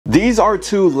These are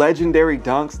two legendary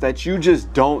dunks that you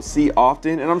just don't see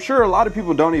often, and I'm sure a lot of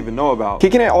people don't even know about.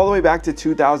 Kicking it all the way back to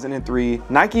 2003,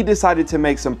 Nike decided to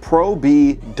make some Pro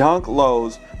B dunk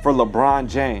lows for LeBron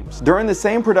James. During the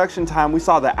same production time, we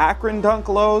saw the Akron dunk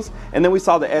lows, and then we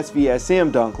saw the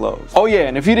SVSM dunk lows. Oh yeah,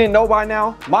 and if you didn't know by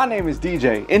now, my name is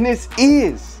DJ, and this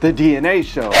is the DNA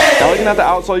Show. Now looking at the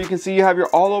outsole, you can see you have your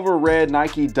all over red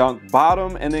Nike dunk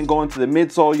bottom, and then going to the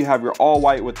midsole, you have your all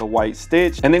white with the white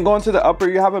stitch, and then going to the upper,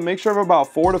 you have a mixture of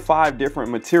about 4 to 5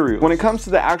 different materials. When it comes to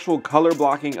the actual color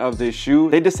blocking of this shoe,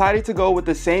 they decided to go with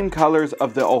the same colors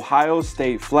of the Ohio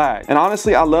State flag. And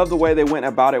honestly, I love the way they went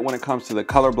about it when it comes to the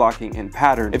color blocking and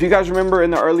pattern. If you guys remember, in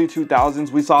the early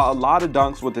 2000s, we saw a lot of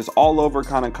dunks with this all over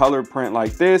kind of colored print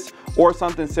like this, or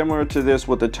something similar to this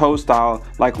with the toe style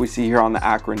like we see here on the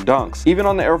Akron dunks. Even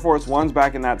on the Air Force Ones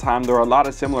back in that time, there were a lot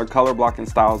of similar color blocking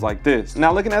styles like this.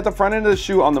 Now looking at the front end of the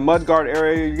shoe, on the mudguard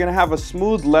area, you're gonna have a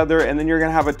smooth leather, and then you're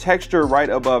gonna have a texture right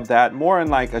above that, more in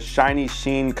like a shiny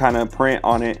sheen kind of print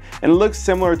on it, and it looks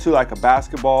similar to like a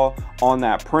basketball on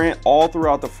that print all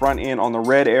throughout the front end on the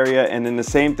red area, and then the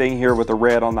same thing here with the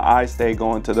red on the eye stay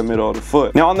going to the middle of the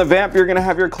foot. Now on the vamp, you're gonna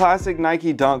have your classic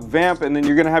Nike dunk vamp, and then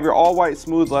you're gonna have your all white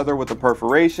smooth leather with the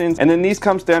perforations, and then these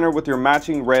come standard with your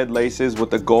matching red laces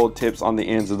with the gold tips on the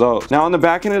ends of those. Now on the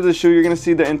back end of the shoe, you're gonna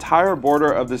see the entire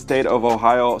border of the state of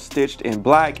Ohio stitched in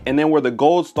black, and then where the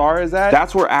gold star is at,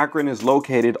 that's where Akron is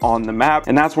located on the map,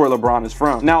 and that's where LeBron is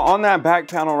from. Now on that back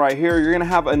panel right here, you're gonna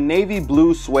have a navy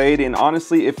blue suede, and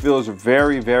honestly it feels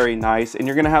very, very nice, and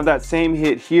you're gonna have that same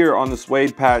hit here on the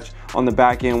suede patch on the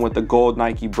back end with the gold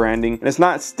Nike branding, and it's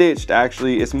not stitched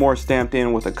actually, it's more stamped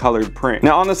in with a colored print.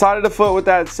 Now on the side of the foot, with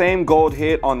that same gold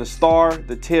hit on the star,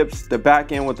 the tips, the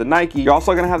back end with the Nike, you're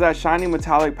also gonna have that shiny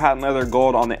metallic patent leather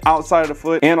gold on the outside of the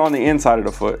foot and on the inside of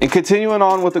the foot. And continuing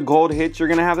on with the gold hits, you're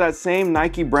gonna have that same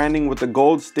Nike branding with the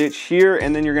gold stitch here,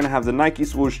 and then you're gonna have the Nike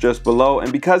swoosh just below.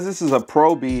 And because this is a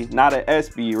Pro B, not a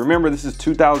SB, remember this is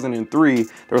 2003,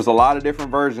 there was a lot of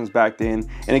different versions back then.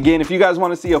 And again, if you guys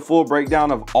want to see a full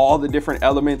breakdown of all the different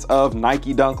elements of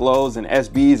Nike dunk lows and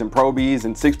SBs and Pro Bs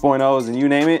and 6.0s and you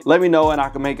name it, let me know and I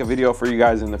can make a video for you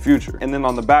guys in the future. And then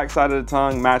on the back side of the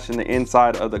tongue, matching the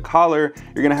inside of the collar,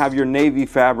 you're gonna have your navy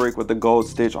fabric with the gold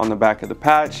stitch on the back of the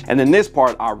patch. And then this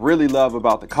part I really love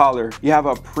about the collar, you have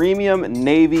a premium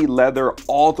navy leather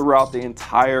all throughout the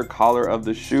entire collar of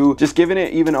the shoe, just giving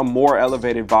it even a more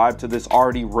elevated vibe to this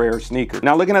already rare sneaker.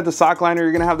 Now looking at the sock liner,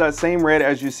 you're gonna have that same red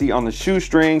as you see on the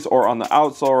shoestrings or on the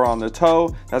outsole or on the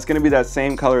toe. That's gonna be that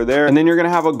same color there. And then you're gonna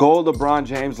have a gold LeBron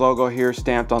James logo here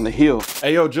stamped on the heel.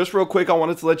 Hey yo, just real quick, I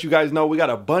wanted to let you guys know we got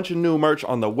a bunch of new merch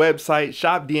on the website,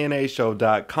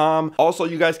 shopdnashow.com. Also,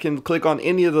 you guys can click on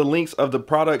any of the links of the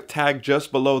product tag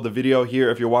just below the video here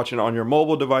if you're watching on your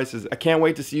mobile devices. I can't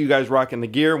wait to see you guys rocking the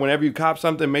gear. Whenever you cop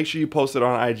something, make sure you post it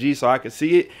on IG so I can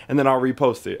see it, and then I'll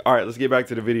repost it. All right, let's get back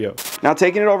to the video. Now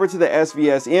taking it over to the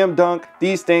SVSM dunk,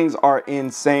 these things are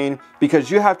insane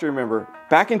because you have to remember,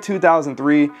 back in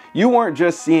 2003, you weren't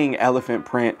just seeing elephant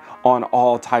print on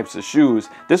all types of shoes.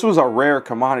 This was a rare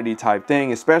commodity type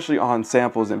thing, especially on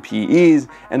samples and PEs.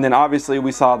 And then obviously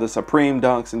we saw the Supreme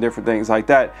dunks and different things like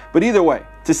that. But either way,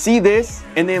 to see this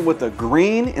and then with the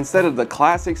green instead of the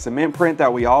classic cement print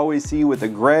that we always see with the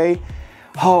gray,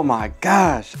 oh my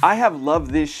gosh, I have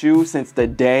loved this shoe since the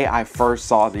day I first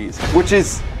saw these, which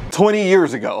is 20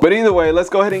 years ago. But either way, let's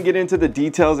go ahead and get into the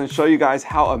details and show you guys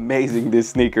how amazing this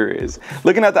sneaker is.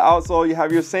 Looking at the outsole, you have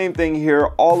your same thing here,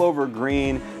 all over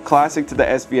green, classic to the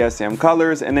SVSM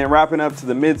colors, and then wrapping up to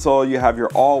the midsole, you have your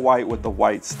all white with the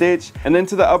white stitch, and then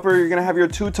to the upper, you're gonna have your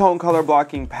two-tone color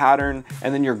blocking pattern,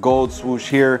 and then your gold swoosh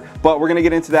here. But we're gonna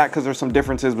get into that because there's some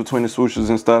differences between the swooshes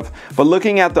and stuff. But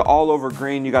looking at the all over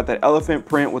green, you got that elephant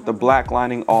print with the black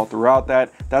lining all throughout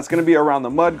that. That's gonna be around the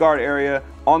mudguard area,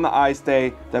 on the eye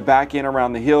stay, the back end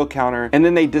around the heel counter, and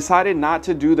then they decided not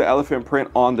to do the elephant print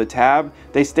on the tab.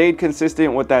 They stayed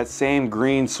consistent with that same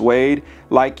green suede.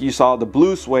 Like you saw the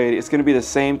blue suede, it's gonna be the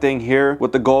same thing here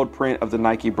with the gold print of the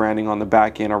Nike branding on the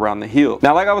back end around the heel.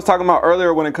 Now, like I was talking about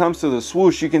earlier, when it comes to the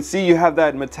swoosh, you can see you have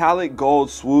that metallic gold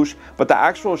swoosh, but the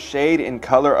actual shade and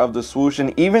color of the swoosh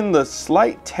and even the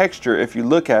slight texture, if you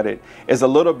look at it, is a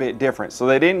little bit different. So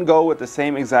they didn't go with the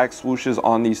same exact swooshes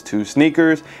on these two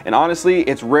sneakers. And honestly,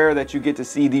 it's rare that you get to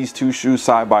see these two shoes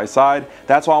side by side.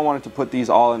 That's why I wanted to put these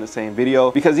all in the same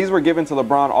video, because these were given to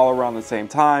LeBron all around the same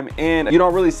time, and you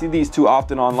don't really see these too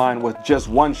often online with just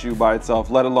one shoe by itself,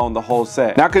 let alone the whole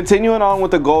set. Now continuing on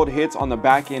with the gold hits on the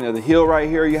back end of the heel right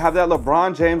here, you have that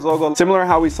LeBron James logo, similar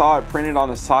how we saw it printed on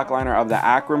the sock liner of the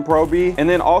Akron Pro B. And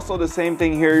then also the same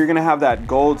thing here, you're gonna have that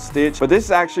gold stitch, but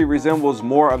this actually resembles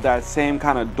more of that same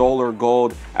kind of duller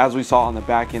gold as we saw on the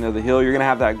back end of the heel. You're gonna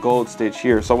have that gold stitch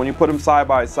here. So when you put them side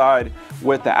by side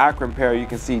with the Akron pair, you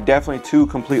can see definitely two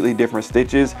completely different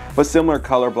stitches, but similar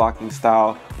color blocking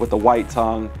style with the white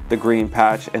tongue, the green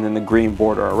patch, and then the green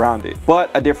border around it. But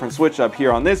a different switch up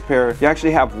here on this pair, you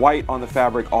actually have white on the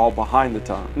fabric all behind the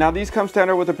tongue. Now these come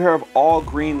standard with a pair of all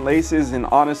green laces, and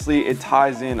honestly it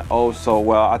ties in oh so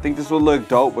well. I think this would look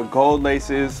dope with gold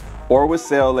laces, or with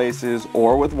sail laces,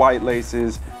 or with white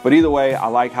laces, but either way I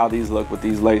like how these look with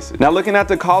these laces. Now looking at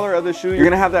the collar of the shoe, you're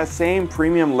gonna have that same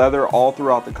premium leather all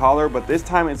throughout the collar, but this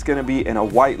time it's gonna be in a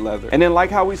white leather. And then like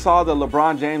how we saw the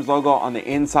LeBron James logo on the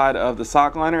inside of the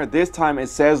sock liner, this time it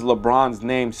says LeBron's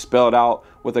name spelled out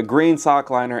with a green sock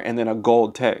liner and then a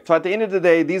gold text. So at the end of the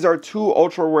day, these are two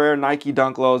ultra rare Nike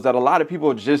Dunk Lows that a lot of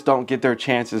people just don't get their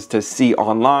chances to see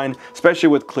online, especially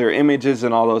with clear images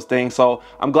and all those things. So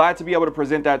I'm glad to be able to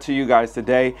present that to you guys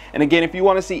today. And again, if you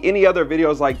want to see any other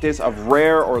videos like this of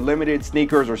rare or limited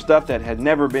sneakers or stuff that had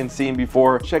never been seen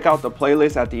before, check out the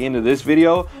playlist at the end of this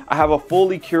video. I have a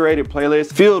fully curated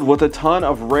playlist filled with a ton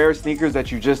of rare sneakers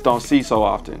that you just don't see so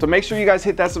often. So make sure you guys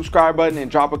hit that subscribe button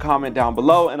and drop a comment down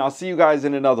below, and I'll see you guys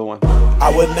in another one.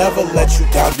 I would never let you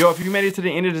down. Yo, if you made it to the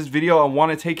end of this video and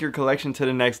want to take your collection to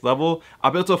the next level,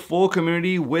 I built a full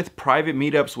community with private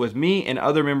meetups with me and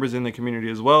other members in the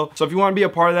community as well. So if you want to be a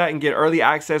part of that and get early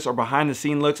access or behind the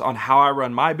scene looks on how I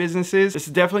run my businesses, this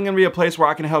is definitely going to be a place where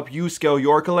I can help you scale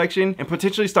your collection and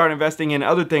potentially start investing in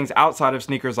other things outside of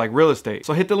sneakers like real estate.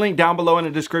 So hit the link down below in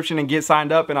the description and get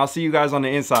signed up, and I'll see you guys on the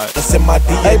inside. It's in my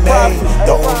DNA.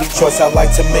 The only choice I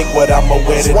like to make what I'ma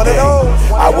wear today.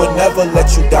 I would never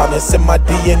let you down. It's in my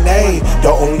DNA. The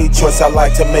only choice I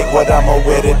like to make what I'ma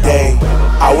wear today.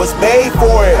 I was made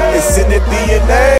for it. It's in the DNA.